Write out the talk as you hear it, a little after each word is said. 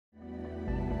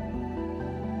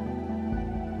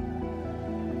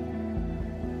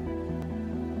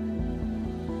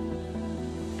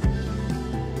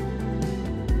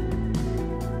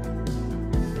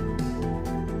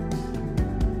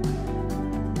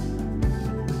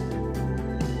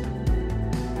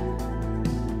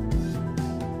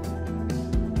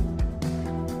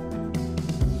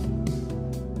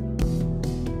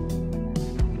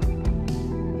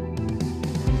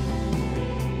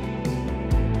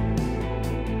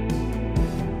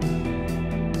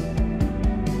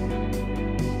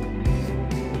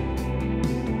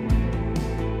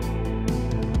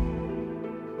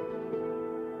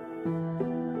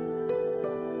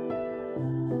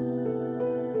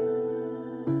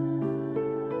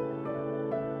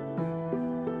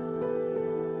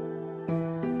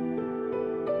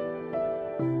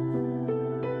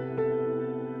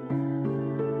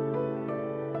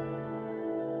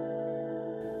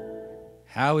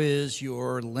How is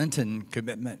your Lenten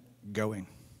commitment going?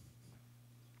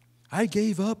 I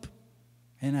gave up,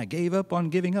 and I gave up on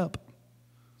giving up.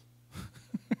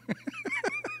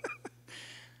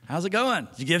 How's it going?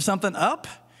 Did you give something up?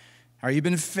 Are you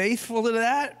been faithful to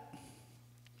that?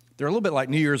 They're a little bit like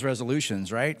New Year's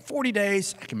resolutions, right? 40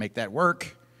 days, I can make that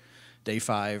work. Day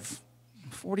 5,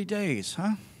 40 days,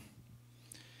 huh?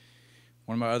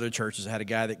 One of my other churches had a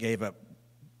guy that gave up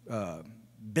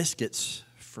biscuits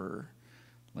for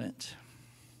Lent.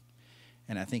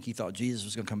 And I think he thought Jesus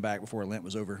was going to come back before Lent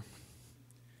was over.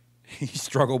 He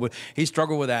struggled with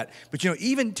that. But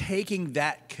even taking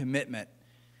that commitment,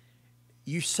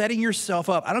 you're setting yourself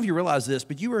up. I don't know if you realize this,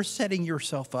 but you are setting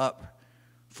yourself up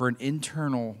for an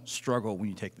internal struggle when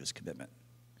you take this commitment.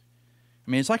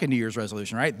 I mean, it's like a New Year's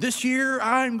resolution, right? This year,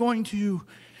 I'm going to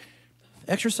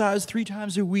exercise 3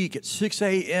 times a week at 6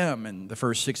 a.m. And the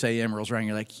first 6 a.m. rolls around,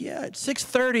 you're like, yeah, at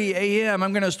 6:30 a.m.,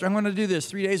 I'm gonna do this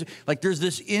 3 days. Like there's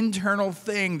this internal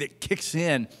thing that kicks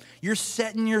in. You're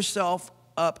setting yourself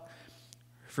up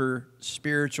for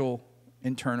spiritual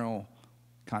internal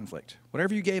conflict.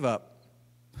 Whatever you gave up,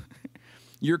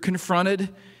 you're confronted.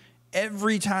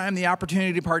 Every time the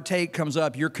opportunity to partake comes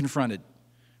up, you're confronted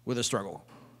with a struggle.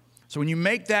 So when you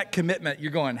make that commitment,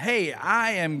 you're going, hey,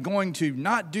 I am going to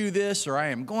not do this, or I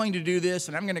am going to do this,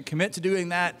 and I'm going to commit to doing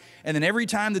that. And then every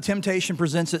time the temptation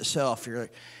presents itself, you're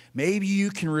like, maybe you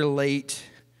can relate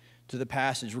to the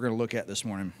passage we're going to look at this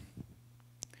morning.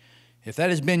 If that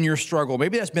has been your struggle,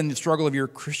 maybe that's been the struggle of your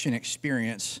Christian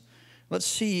experience, let's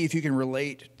see if you can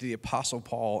relate to the Apostle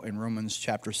Paul in Romans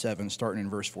chapter 7, starting in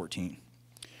verse 14.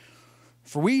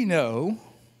 For we know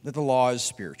that the law is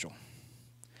spiritual,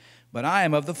 but I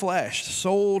am of the flesh,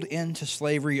 sold into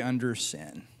slavery under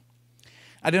sin.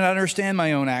 I do not understand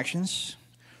my own actions,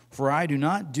 for I do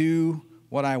not do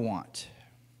what I want,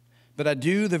 but I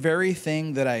do the very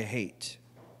thing that I hate.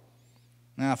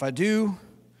 Now, if I do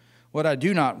what I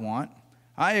do not want,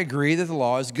 I agree that the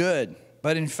law is good,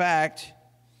 but in fact,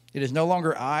 it is no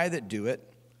longer I that do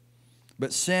it,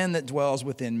 but sin that dwells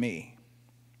within me.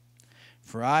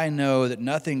 For I know that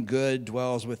nothing good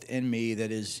dwells within me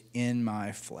that is in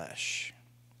my flesh.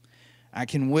 I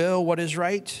can will what is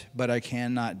right, but I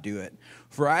cannot do it.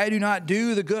 For I do not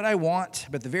do the good I want,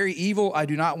 but the very evil I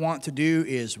do not want to do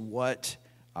is what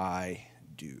I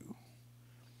do.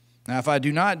 Now, if I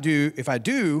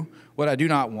do what I do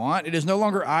not want, it is no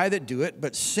longer I that do it,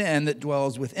 but sin that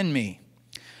dwells within me.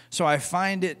 So I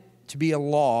find it to be a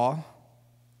law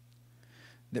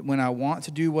that when I want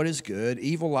to do what is good,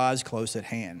 evil lies close at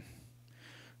hand.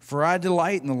 For I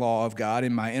delight in the law of God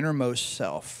in my innermost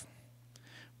self.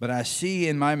 But I see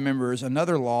in my members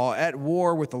another law at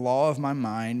war with the law of my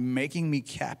mind, making me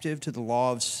captive to the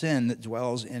law of sin that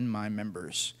dwells in my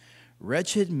members.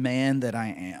 Wretched man that I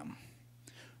am,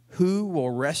 who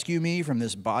will rescue me from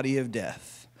this body of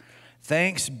death?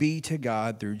 Thanks be to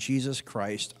God through Jesus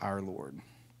Christ our Lord.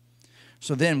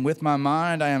 So then, with my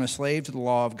mind, I am a slave to the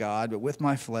law of God, but with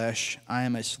my flesh, I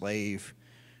am a slave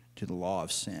to the law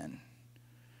of sin.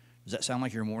 Does that sound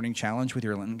like your morning challenge with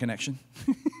your Lenten connection?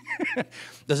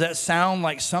 Does that sound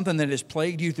like something that has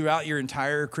plagued you throughout your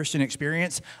entire Christian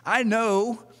experience? I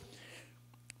know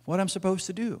what I'm supposed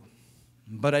to do,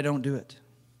 but I don't do it.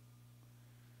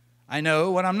 I know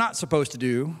what I'm not supposed to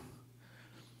do,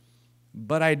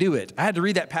 but I do it. I had to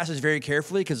read that passage very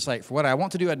carefully because it's like, for what I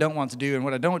want to do, I don't want to do. And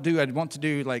what I don't do, I want to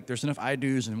do. Like, there's enough I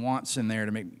do's and wants in there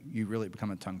to make you really become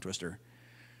a tongue twister.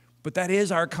 But that is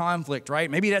our conflict,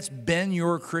 right? Maybe that's been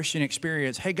your Christian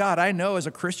experience. Hey, God, I know as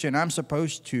a Christian I'm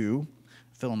supposed to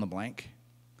fill in the blank,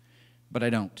 but I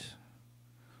don't.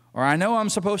 Or I know I'm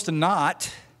supposed to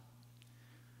not,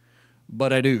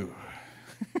 but I do.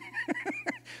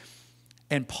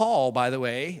 And Paul, by the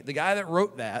way, the guy that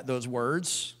wrote those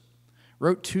words,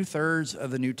 wrote 2/3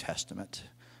 of the New Testament,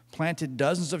 planted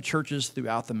dozens of churches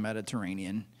throughout the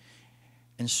Mediterranean,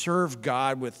 and served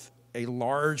God with a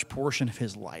large portion of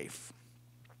his life.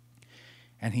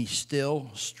 And he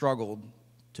still struggled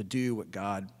to do what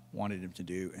God wanted him to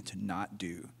do and to not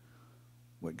do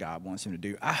what God wants him to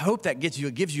do. I hope that gives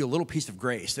you a little piece of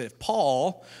grace, that if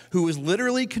Paul, who was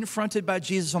literally confronted by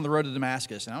Jesus on the road to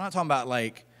Damascus, and I'm not talking about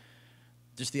like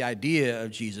just the idea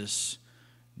of Jesus,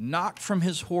 knocked from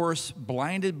his horse,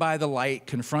 blinded by the light,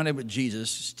 confronted with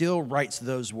Jesus, still writes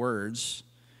those words,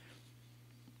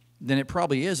 then it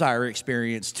probably is our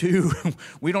experience too.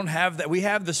 We don't have that. We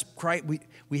have this Christ. We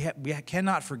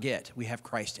cannot forget we have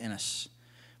Christ in us.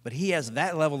 But he has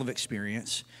that level of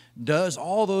experience, does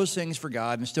all those things for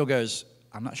God, and still goes,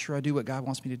 I'm not sure I do what God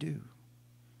wants me to do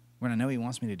when I know he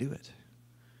wants me to do it.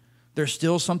 There's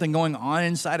still something going on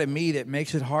inside of me that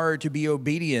makes it hard to be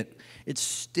obedient. It's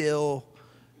still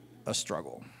a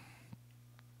struggle?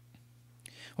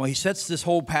 Well, he sets this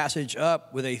whole passage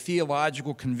up with a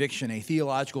theological conviction, a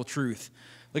theological truth.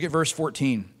 Look at verse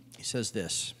 14. He says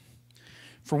this.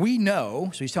 For we know,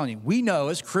 so he's telling you, we know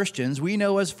as Christians, we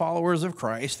know as followers of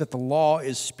Christ that the law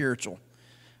is spiritual.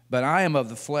 But I am of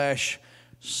the flesh,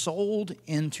 sold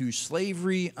into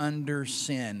slavery under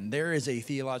sin. There is a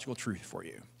theological truth for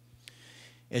you,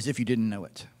 as if you didn't know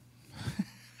it.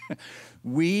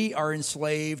 We are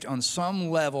enslaved on some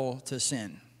level to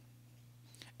sin,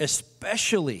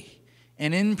 especially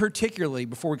and in particularly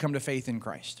before we come to faith in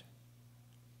Christ.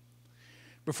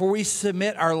 Before we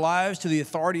submit our lives to the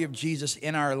authority of Jesus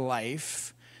in our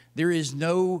life, there is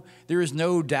no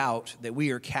doubt that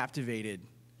we are captivated,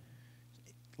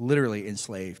 literally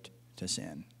enslaved to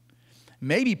sin.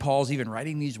 Maybe Paul's even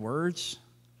writing these words.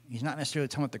 He's not necessarily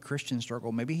talking about the Christian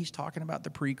struggle. Maybe he's talking about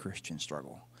the pre-Christian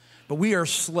struggle. But we are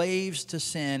slaves to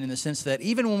sin in the sense that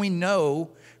even when we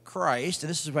know Christ, and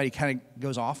this is what he kind of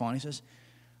goes off on, he says,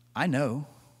 I know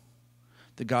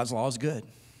that God's law is good.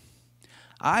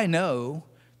 I know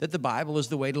that the Bible is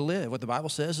the way to live. What the Bible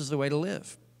says is the way to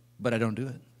live, but I don't do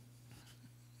it.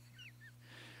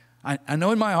 I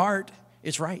know in my heart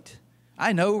it's right.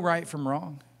 I know right from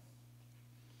wrong,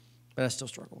 but I still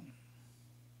struggle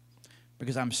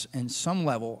because I'm, in some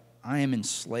level, I am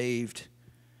enslaved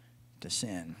to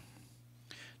sin.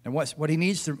 And what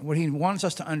he wants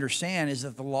us to understand is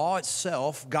that the law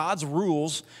itself, God's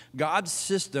rules, God's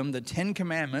system, the 10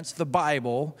 Commandments, the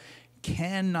Bible,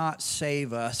 cannot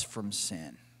save us from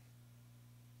sin.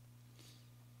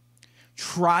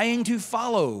 Trying to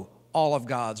follow all of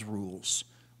God's rules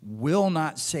will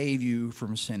not save you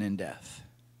from sin and death.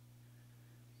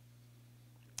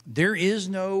 There is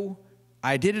no,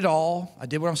 I did it all, I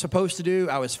did what I'm supposed to do,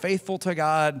 I was faithful to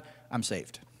God, I'm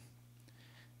saved.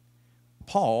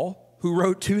 Paul, who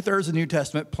wrote 2/3 of the New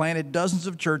Testament, planted dozens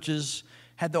of churches,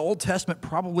 had the Old Testament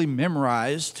probably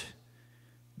memorized,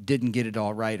 didn't get it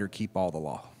all right or keep all the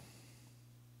law.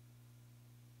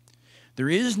 There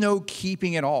is no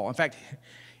keeping it all. In fact,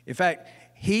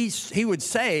 he would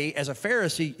say as a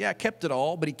Pharisee, yeah, I kept it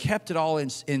all, but he kept it all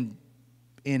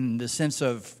in the sense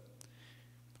of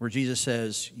where Jesus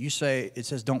says, it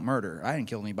says don't murder. I didn't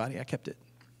kill anybody, I kept it.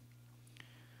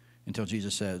 Until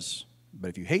Jesus says, but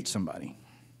if you hate somebody,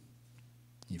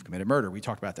 you've committed murder. We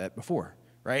talked about that before,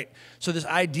 right? So this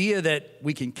idea that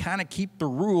we can kind of keep the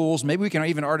rules, maybe we can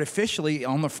even artificially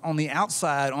on the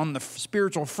outside, on the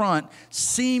spiritual front,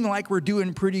 seem like we're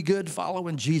doing pretty good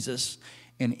following Jesus,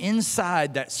 and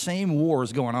inside that same war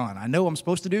is going on. I know I'm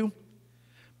supposed to do,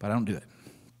 but I don't do it.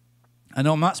 I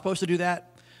know I'm not supposed to do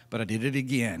that, but I did it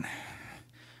again.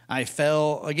 I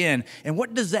fell again. And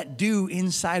what does that do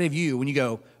inside of you when you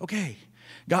go, okay,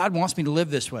 God wants me to live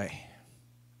this way?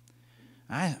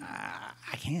 I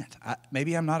can't.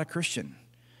 Maybe I'm not a Christian.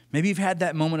 Maybe you've had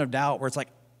that moment of doubt where it's like,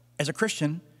 as a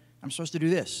Christian, I'm supposed to do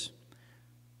this,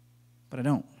 but I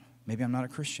don't. Maybe I'm not a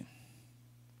Christian.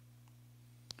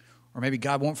 Or maybe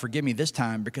God won't forgive me this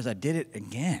time because I did it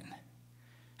again.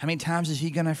 How many times is he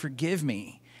going to forgive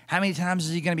me? How many times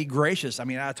is he going to be gracious? I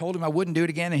mean, I told him I wouldn't do it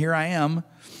again, and here I am.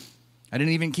 I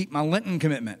didn't even keep my Lenten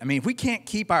commitment. I mean, if we can't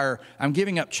keep I'm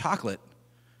giving up chocolate,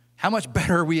 how much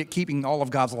better are we at keeping all of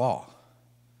God's law?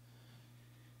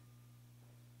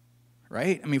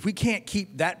 Right? I mean, if we can't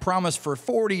keep that promise for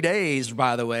 40 days,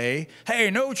 by the way, hey,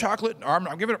 no chocolate, or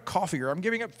I'm giving up coffee, or I'm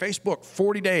giving up Facebook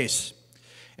 40 days.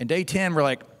 And day 10, we're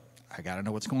like, I got to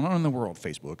know what's going on in the world,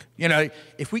 Facebook. You know,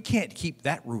 if we can't keep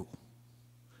that rule,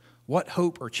 what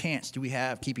hope or chance do we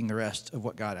have keeping the rest of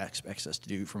what God expects us to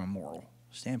do from a moral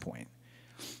standpoint?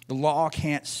 The law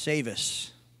can't save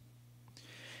us.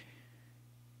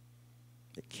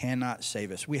 It cannot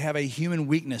save us. We have a human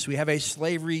weakness. We have a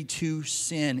slavery to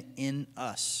sin in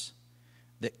us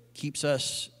that keeps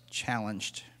us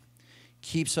challenged,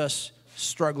 keeps us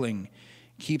struggling,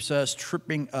 keeps us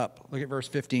tripping up. Look at verse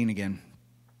 15 again.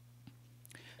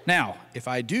 Now, if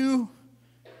I do,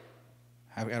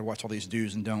 I've got to watch all these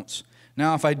do's and don'ts.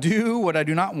 Now, if I do what I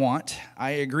do not want,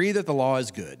 I agree that the law is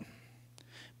good.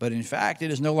 But in fact, it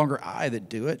is no longer I that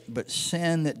do it, but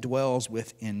sin that dwells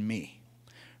within me.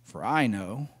 For I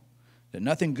know that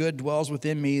nothing good dwells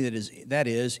within me that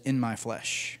is in my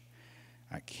flesh.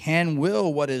 I can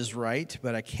will what is right,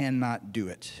 but I cannot do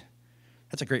it.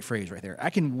 That's a great phrase right there. I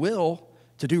can will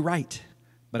to do right,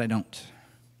 but I don't.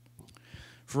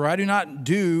 For I do not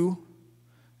do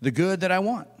the good that I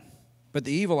want, but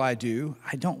the evil I do,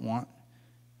 I don't want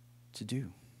to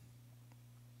do.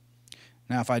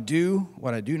 Now, if I do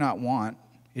what I do not want,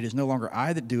 it is no longer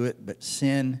I that do it, but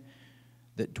sin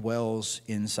that dwells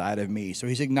inside of me. So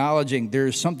he's acknowledging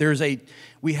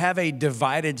we have a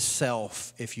divided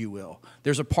self, if you will.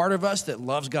 There's a part of us that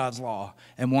loves God's law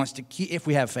and wants to keep, if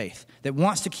we have faith, that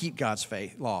wants to keep God's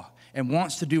law and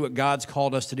wants to do what God's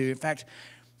called us to do. In fact,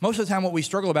 most of the time what we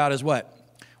struggle about is what?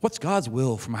 What's God's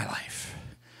will for my life?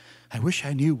 I wish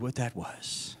I knew what that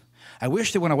was. I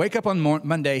wish that when I wake up on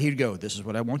Monday, he'd go, this is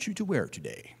what I want you to wear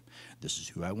today. This is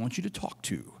who I want you to talk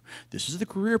to. This is the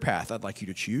career path I'd like you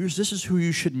to choose. This is who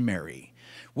you should marry.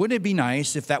 Wouldn't it be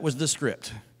nice if that was the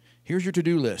script? Here's your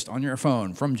to-do list on your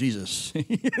phone from Jesus.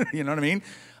 You know what I mean?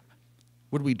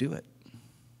 Would we do it?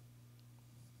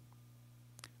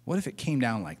 What if it came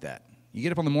down like that? You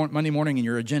get up on the Monday morning and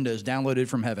your agenda is downloaded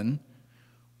from heaven.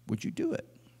 Would you do it?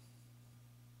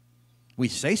 We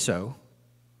say so,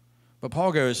 but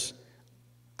Paul goes,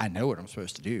 I know what I'm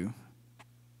supposed to do,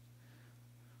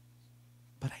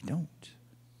 but I don't.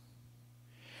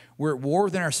 We're at war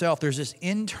within ourselves. There's this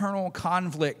internal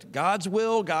conflict. God's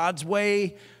will, God's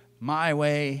way, my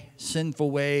way, sinful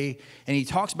way. And he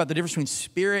talks about the difference between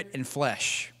spirit and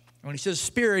flesh. When he says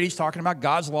spirit, he's talking about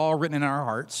God's law written in our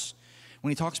hearts.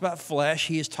 When he talks about flesh,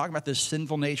 he is talking about this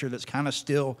sinful nature that's kind of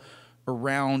still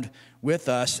around with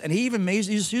us. And he even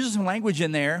uses some language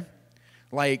in there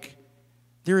like,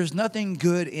 there is nothing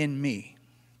good in me.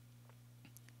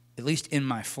 At least in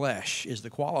my flesh is the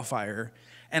qualifier.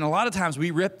 And a lot of times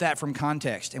we rip that from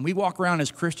context and we walk around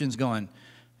as Christians going,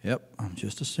 yep, I'm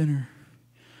just a sinner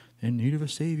in need of a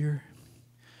Savior.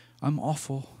 I'm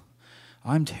awful.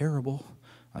 I'm terrible.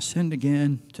 I sinned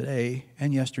again today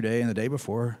and yesterday and the day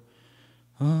before.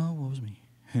 Oh, what was me?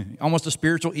 Almost a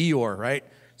spiritual Eeyore, right?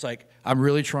 It's like, I'm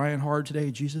really trying hard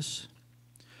today, Jesus.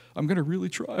 I'm going to really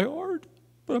try hard,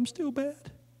 but I'm still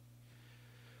bad.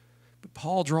 But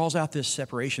Paul draws out this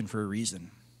separation for a reason.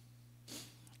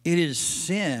 It is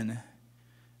sin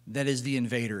that is the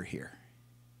invader here.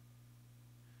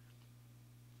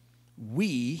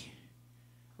 We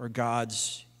are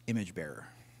God's image bearer.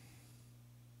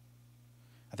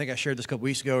 I think I shared this a couple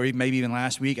weeks ago, or maybe even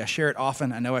last week. I share it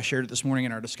often. I know I shared it this morning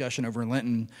in our discussion over in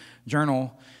Lenten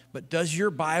Journal. But does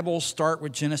your Bible start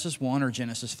with Genesis 1 or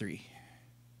Genesis 3?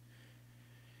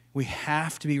 We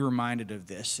have to be reminded of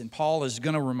this, and Paul is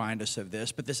going to remind us of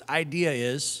this. But this idea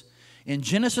is, in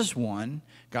Genesis 1,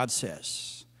 God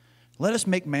says, let us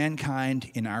make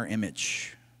mankind in our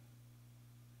image.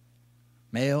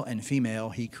 Male and female,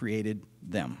 he created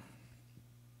them.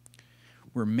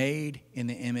 We're made in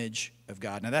the image of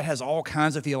God. Now, that has all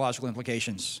kinds of theological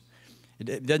implications.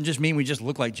 It doesn't just mean we just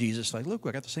look like Jesus. Like, look,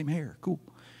 I got the same hair. Cool.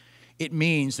 It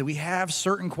means that we have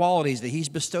certain qualities that he's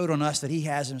bestowed on us that he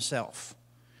has himself.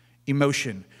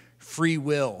 Emotion, free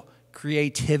will,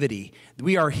 creativity.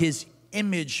 We are his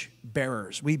image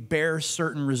bearers. We bear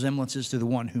certain resemblances to the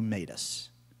one who made us.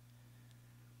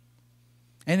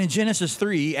 And in Genesis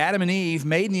 3, Adam and Eve,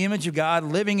 made in the image of God,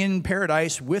 living in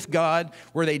paradise with God,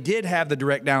 where they did have the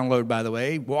direct download, by the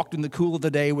way, walked in the cool of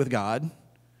the day with God,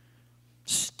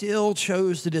 still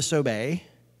chose to disobey.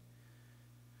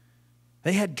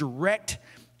 They had direct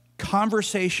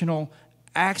conversational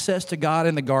access to God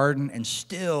in the garden and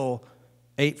still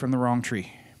ate from the wrong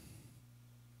tree.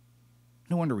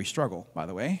 No wonder we struggle, by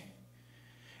the way.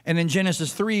 And in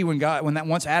Genesis 3,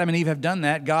 once Adam and Eve have done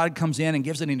that, God comes in and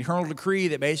gives an eternal decree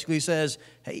that basically says,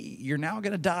 hey, you're now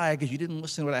going to die because you didn't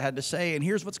listen to what I had to say, and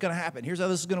here's what's going to happen. Here's how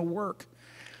this is going to work.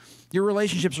 Your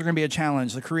relationships are going to be a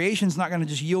challenge. The creation's not going to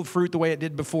just yield fruit the way it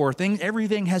did before.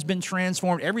 Everything has been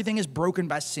transformed. Everything is broken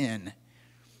by sin.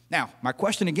 Now, my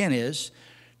question again is,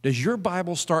 does your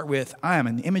Bible start with, I am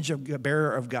an image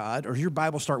bearer of God, or does your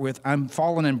Bible start with, I'm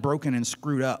fallen and broken and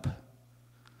screwed up?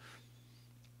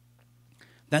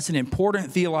 That's an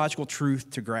important theological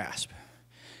truth to grasp.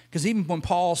 Because even when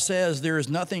Paul says there is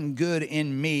nothing good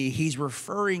in me, he's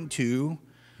referring to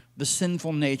the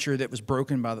sinful nature that was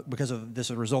broken because of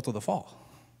this as a result of the fall.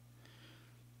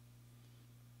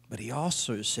 But he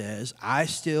also says, I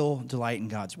still delight in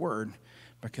God's word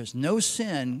because no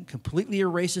sin completely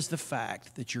erases the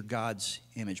fact that you're God's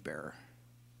image bearer.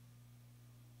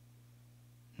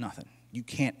 Nothing. You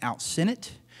can't out-sin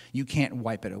it. You can't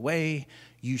wipe it away.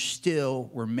 You still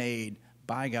were made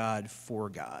by God for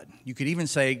God. You could even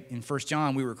say in 1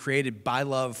 John, we were created by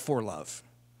love for love.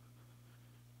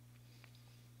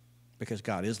 Because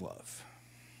God is love.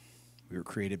 We were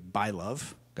created by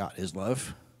love. God is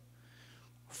love.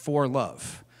 For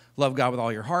love. Love God with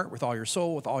all your heart, with all your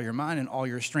soul, with all your mind, and all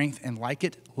your strength. And like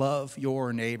it, love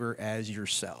your neighbor as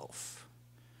yourself.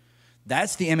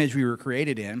 That's the image we were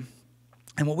created in.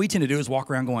 And what we tend to do is walk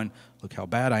around going, look how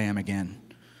bad I am again.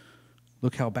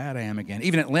 Look how bad I am again.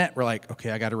 Even at Lent, we're like,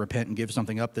 okay, I got to repent and give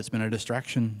something up that's been a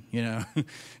distraction, you know.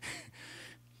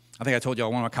 I think I told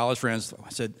y'all, one of my college friends,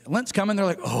 I said, Lent's coming. They're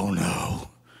like, oh no,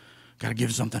 got to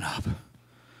give something up.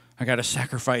 I got to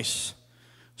sacrifice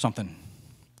something.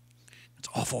 It's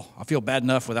awful. I feel bad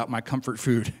enough without my comfort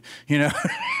food, you know.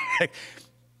 Like,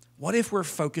 what if we're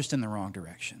focused in the wrong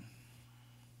direction?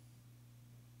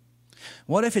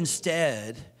 What if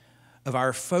instead of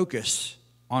our focus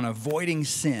on avoiding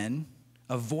sin,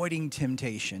 avoiding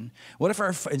temptation, what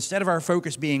if instead of our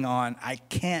focus being on, I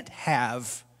can't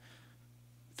have,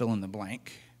 fill in the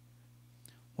blank,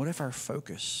 what if our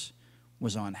focus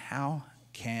was on, how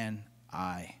can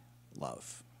I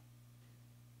love?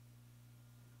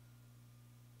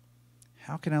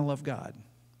 How can I love God?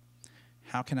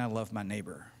 How can I love my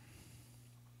neighbor?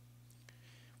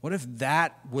 What if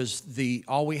that was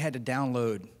all we had to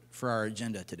download for our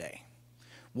agenda today?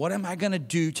 What am I going to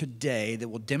do today that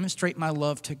will demonstrate my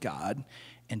love to God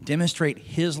and demonstrate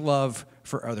his love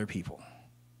for other people?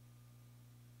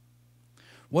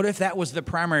 What if that was the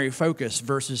primary focus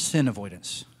versus sin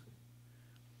avoidance?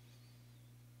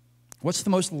 What's the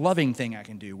most loving thing I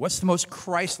can do? What's the most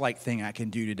Christ-like thing I can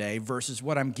do today versus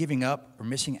what I'm giving up or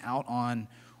missing out on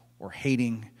or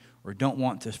hating or don't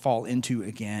want to fall into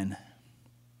again?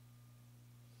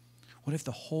 What if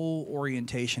the whole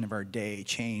orientation of our day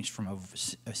changed from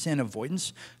a sin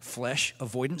avoidance, flesh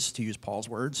avoidance, to use Paul's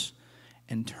words,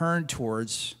 and turned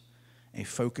towards a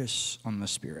focus on the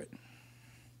Spirit?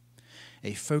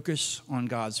 A focus on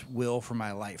God's will for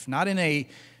my life. Not in a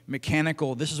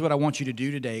mechanical, this is what I want you to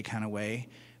do today kind of way,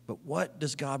 but what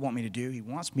does God want me to do? He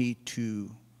wants me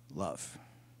to love.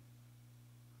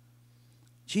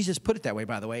 Jesus put it that way,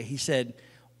 by the way. He said,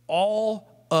 all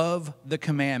of the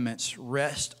commandments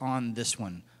rest on this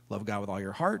one. Love God with all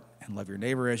your heart and love your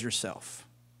neighbor as yourself.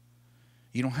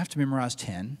 You don't have to memorize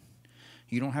 10.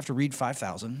 You don't have to read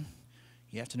 5,000.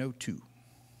 You have to know 2.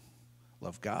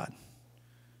 Love God,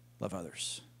 love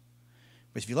others.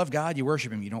 But if you love God, you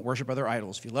worship him. You don't worship other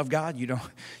idols. If you love God, you don't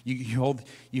you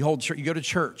go to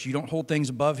church. You don't hold things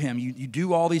above him. You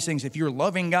do all these things. If you're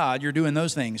loving God, you're doing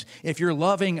those things. If you're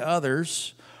loving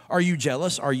others, are you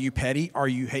jealous? Are you petty? Are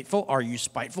you hateful? Are you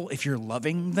spiteful? If you're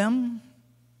loving them,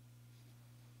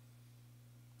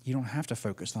 you don't have to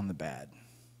focus on the bad.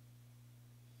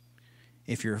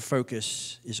 If your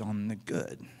focus is on the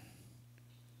good.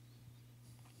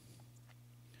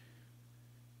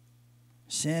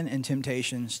 Sin and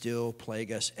temptation still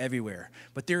plague us everywhere.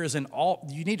 But you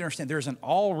need to understand, there is an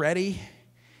already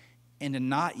and a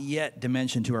not yet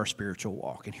dimension to our spiritual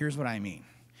walk. And here's what I mean.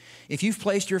 If you've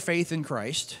placed your faith in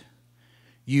Christ,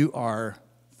 you are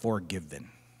forgiven.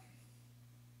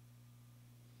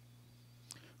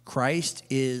 Christ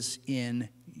is in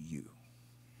you.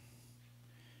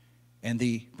 And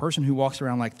the person who walks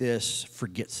around like this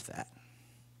forgets that.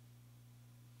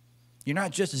 You're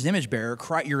not just his image bearer.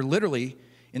 You're literally,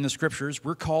 in the scriptures,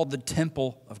 we're called the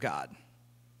temple of God.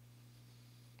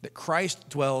 That Christ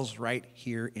dwells right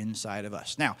here inside of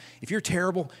us. Now, if you're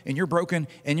terrible and you're broken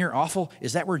and you're awful,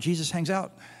 is that where Jesus hangs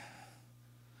out?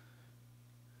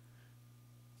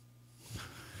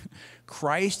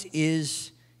 Christ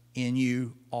is in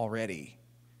you already.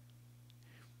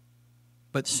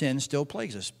 But sin still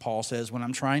plagues us. Paul says, when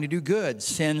I'm trying to do good,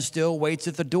 sin still waits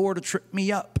at the door to trip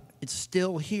me up. It's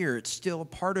still here. It's still a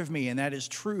part of me. And that is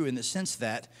true in the sense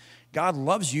that God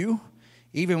loves you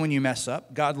even when you mess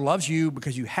up. God loves you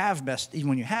because even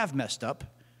when you have messed up.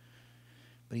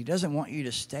 But he doesn't want you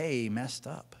to stay messed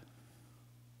up.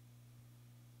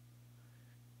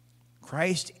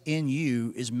 Christ in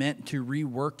you is meant to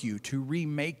rework you, to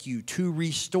remake you, to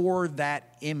restore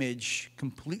that image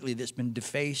completely that's been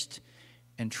defaced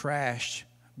and trashed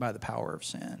by the power of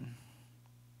sin.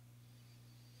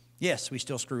 Yes, we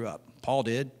still screw up. Paul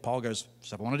did. Paul goes,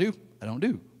 stuff I want to do, I don't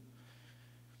do.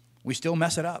 We still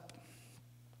mess it up.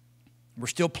 We're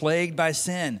still plagued by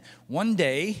sin. One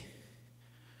day,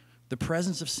 the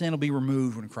presence of sin will be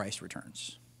removed when Christ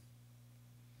returns.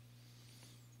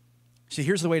 See,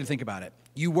 here's the way to think about it.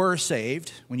 You were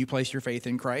saved when you placed your faith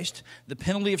in Christ. The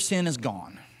penalty of sin is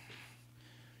gone.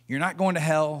 You're not going to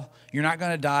hell. You're not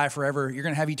going to die forever. You're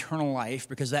going to have eternal life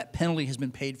because that penalty has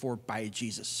been paid for by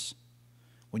Jesus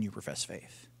when you profess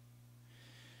faith.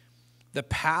 The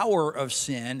power of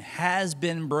sin has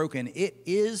been broken. It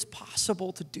is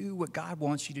possible to do what God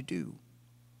wants you to do.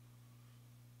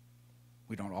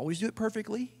 We don't always do it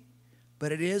perfectly,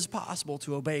 but it is possible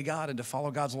to obey God and to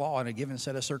follow God's law in a given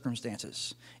set of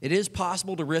circumstances. It is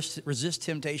possible to resist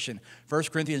temptation. 1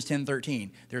 Corinthians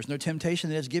 10:13. There's no temptation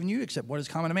that has given you except what is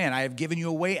common to man. I have given you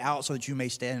a way out so that you may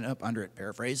stand up under it.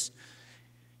 Paraphrase.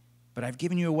 But I've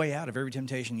given you a way out of every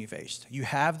temptation you faced. You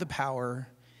have the power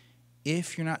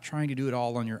if you're not trying to do it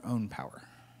all on your own power.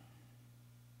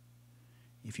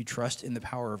 if you trust in the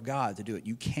power of God to do it.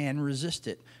 You can resist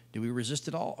it. Do we resist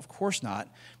it all? Of course not,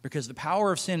 because the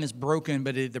power of sin is broken,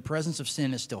 but the presence of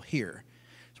sin is still here.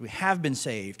 So we have been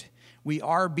saved. We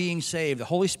are being saved. The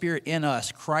Holy Spirit in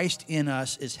us, Christ in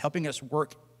us, is helping us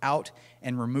work out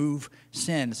and remove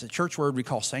sin. It's a church word we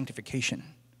call sanctification.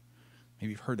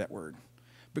 Maybe you've heard that word.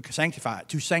 Sanctify,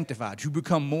 to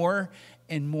become more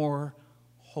and more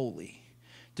holy,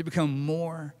 to become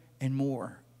more and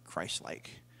more Christ-like,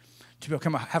 to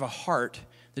have a heart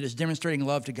that is demonstrating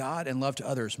love to God and love to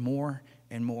others more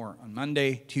and more on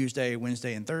Monday, Tuesday,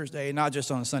 Wednesday, and Thursday, not just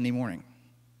on a Sunday morning,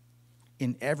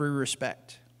 in every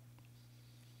respect.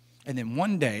 And then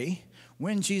one day,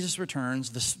 when Jesus returns,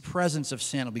 the presence of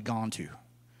sin will be gone too.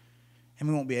 And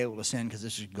we won't be able to sin because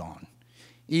this is gone.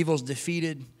 Evil's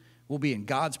defeated. We'll be in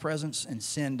God's presence, and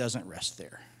sin doesn't rest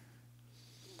there.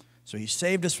 So he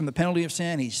saved us from the penalty of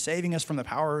sin. He's saving us from the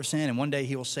power of sin. And one day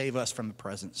he will save us from the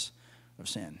presence of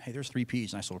sin. Hey, there's 3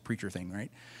 P's. Nice little preacher thing, right?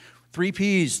 3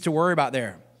 P's to worry about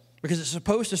there. Because it's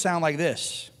supposed to sound like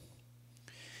this.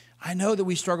 I know that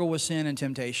we struggle with sin and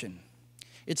temptation.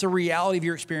 It's a reality of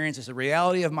your experience. It's a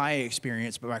reality of my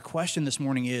experience. But my question this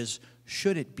morning is,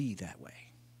 should it be that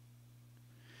way?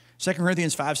 2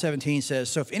 Corinthians 5:17 says,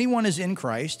 so if anyone is in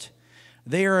Christ,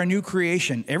 they are a new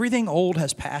creation. Everything old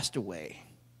has passed away,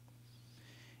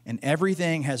 and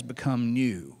everything has become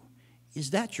new.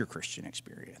 Is that your Christian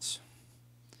experience?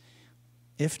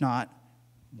 If not,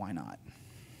 why not?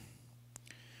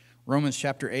 Romans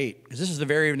chapter 8, because this is the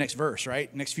very next verse,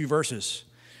 right? Next few verses.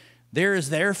 There is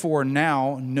therefore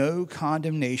now no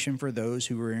condemnation for those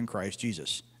who are in Christ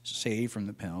Jesus, saved from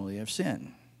the penalty of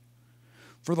sin.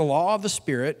 For the law of the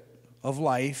Spirit of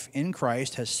life in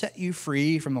Christ has set you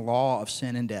free from the law of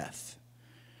sin and death.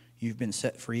 You've been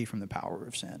set free from the power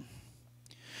of sin.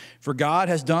 For God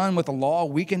has done what the law,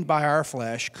 weakened by our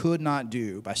flesh, could not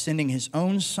do. By sending his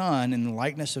own Son in the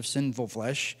likeness of sinful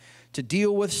flesh to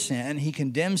deal with sin, he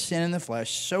condemned sin in the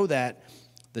flesh so that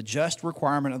the just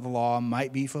requirement of the law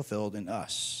might be fulfilled in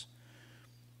us,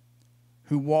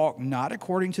 who walk not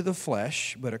according to the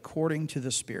flesh, but according to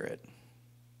the Spirit.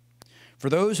 For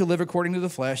those who live according to the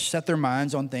flesh set their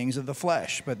minds on things of the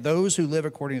flesh, but those who live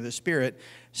according to the Spirit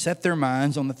set their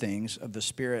minds on the things of the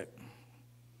Spirit.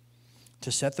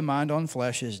 To set the mind on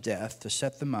flesh is death. To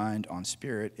set the mind on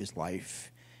spirit is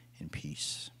life and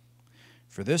peace.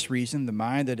 For this reason, the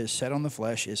mind that is set on the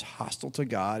flesh is hostile to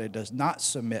God. It does not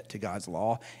submit to God's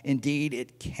law. Indeed,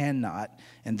 it cannot.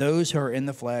 And those who are in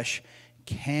the flesh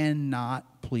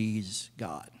cannot please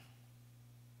God.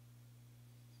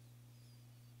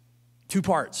 2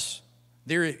 parts.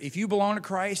 If you belong to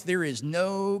Christ, there is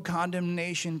no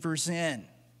condemnation for sin.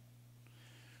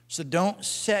 So don't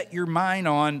set your mind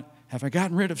on, have I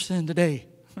gotten rid of sin today?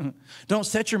 Don't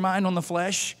set your mind on the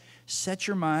flesh. Set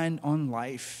your mind on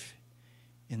life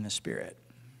in the Spirit.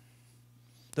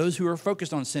 Those who are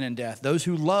focused on sin and death, those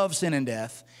who love sin and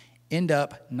death, end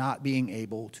up not being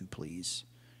able to please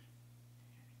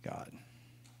God.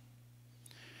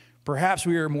 Perhaps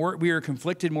we are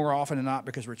conflicted more often than not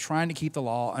because we're trying to keep the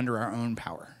law under our own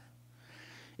power.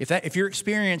 If your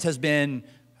experience has been,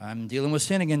 I'm dealing with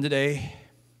sin again today,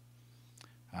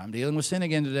 I'm dealing with sin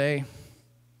again today,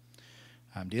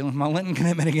 I'm dealing with my Lenten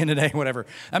commitment again today, whatever.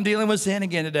 I'm dealing with sin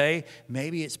again today.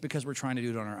 Maybe it's because we're trying to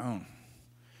do it on our own.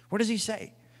 What does he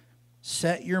say?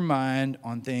 Set your mind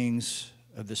on things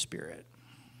of the Spirit.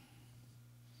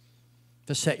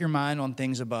 To set your mind on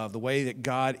things above, the way that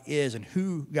God is and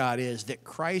who God is, that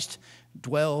Christ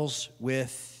dwells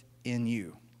within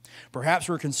you. Perhaps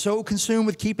we're so consumed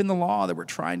with keeping the law that we're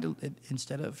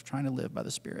instead of trying to live by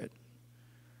the Spirit.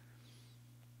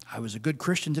 I was a good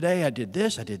Christian today. I did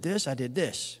this, I did this, I did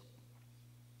this.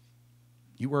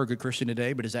 You were a good Christian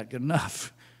today, but is that good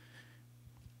enough?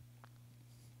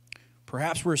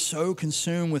 Perhaps we're so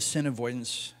consumed with sin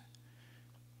avoidance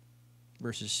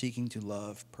versus seeking to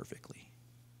love perfectly.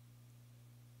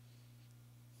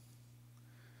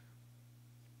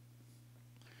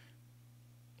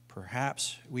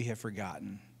 Perhaps we have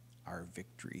forgotten our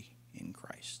victory in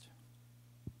Christ.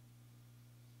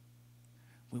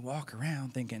 We walk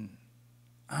around thinking,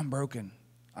 I'm broken.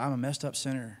 I'm a messed up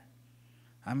sinner.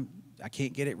 I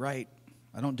can't get it right.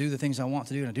 I don't do the things I want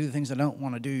to do, and I do the things I don't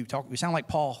want to do. We sound like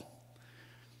Paul.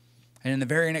 And in the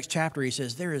very next chapter, he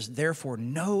says, there is therefore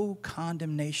no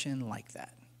condemnation like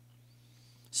that.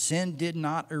 Sin did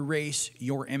not erase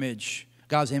your image,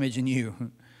 God's image in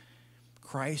you.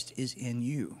 Christ is in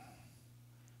you.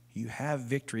 You have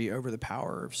victory over the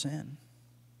power of sin.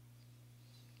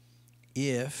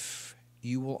 If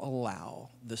you will allow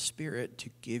the Spirit to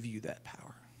give you that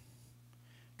power.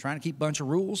 Trying to keep a bunch of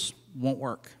rules won't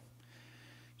work.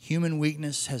 Human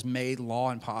weakness has made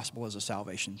law impossible as a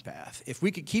salvation path. If we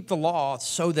could keep the law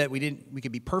so that we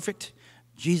could be perfect,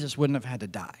 Jesus wouldn't have had to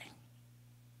die.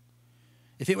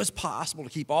 If it was possible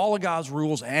to keep all of God's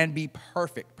rules and be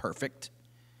perfect,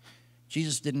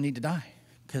 Jesus didn't need to die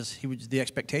because the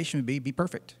expectation would be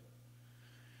perfect.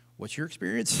 What's your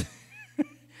experience?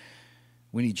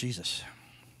 We need Jesus.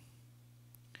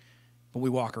 But we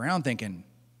walk around thinking,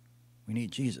 we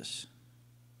need Jesus.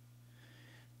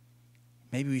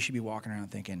 Maybe we should be walking around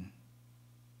thinking,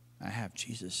 I have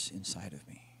Jesus inside of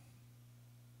me.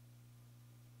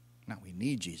 Not we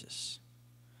need Jesus,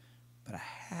 but I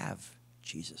have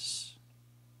Jesus.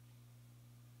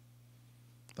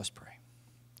 Let's pray.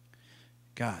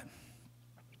 God,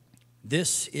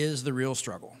 this is the real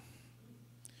struggle.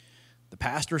 The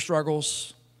pastor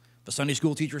struggles, the Sunday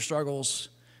school teacher struggles,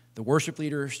 the worship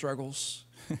leader struggles.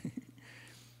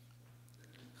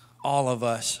 All of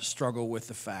us struggle with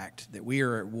the fact that we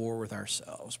are at war with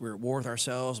ourselves. We're at war with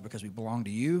ourselves because we belong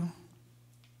to you,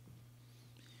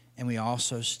 and we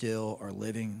also still are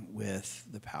living with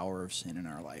the power of sin in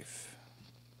our life.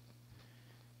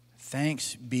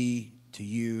 Thanks be to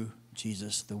you,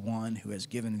 Jesus, the one who has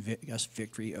given us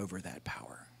victory over that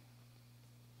power.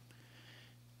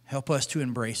 Help us to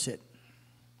embrace it.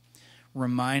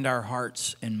 Remind our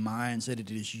hearts and minds that it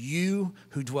is you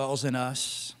who dwells in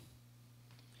us.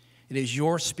 It is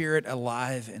your Spirit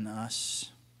alive in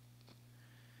us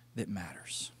that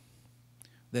matters,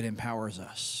 that empowers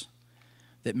us,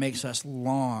 that makes us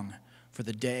long for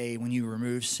the day when you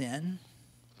remove sin.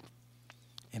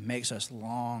 It makes us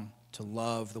long to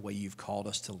love the way you've called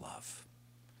us to love.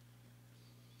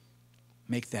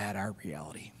 Make that our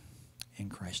reality. In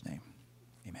Christ's name,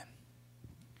 amen.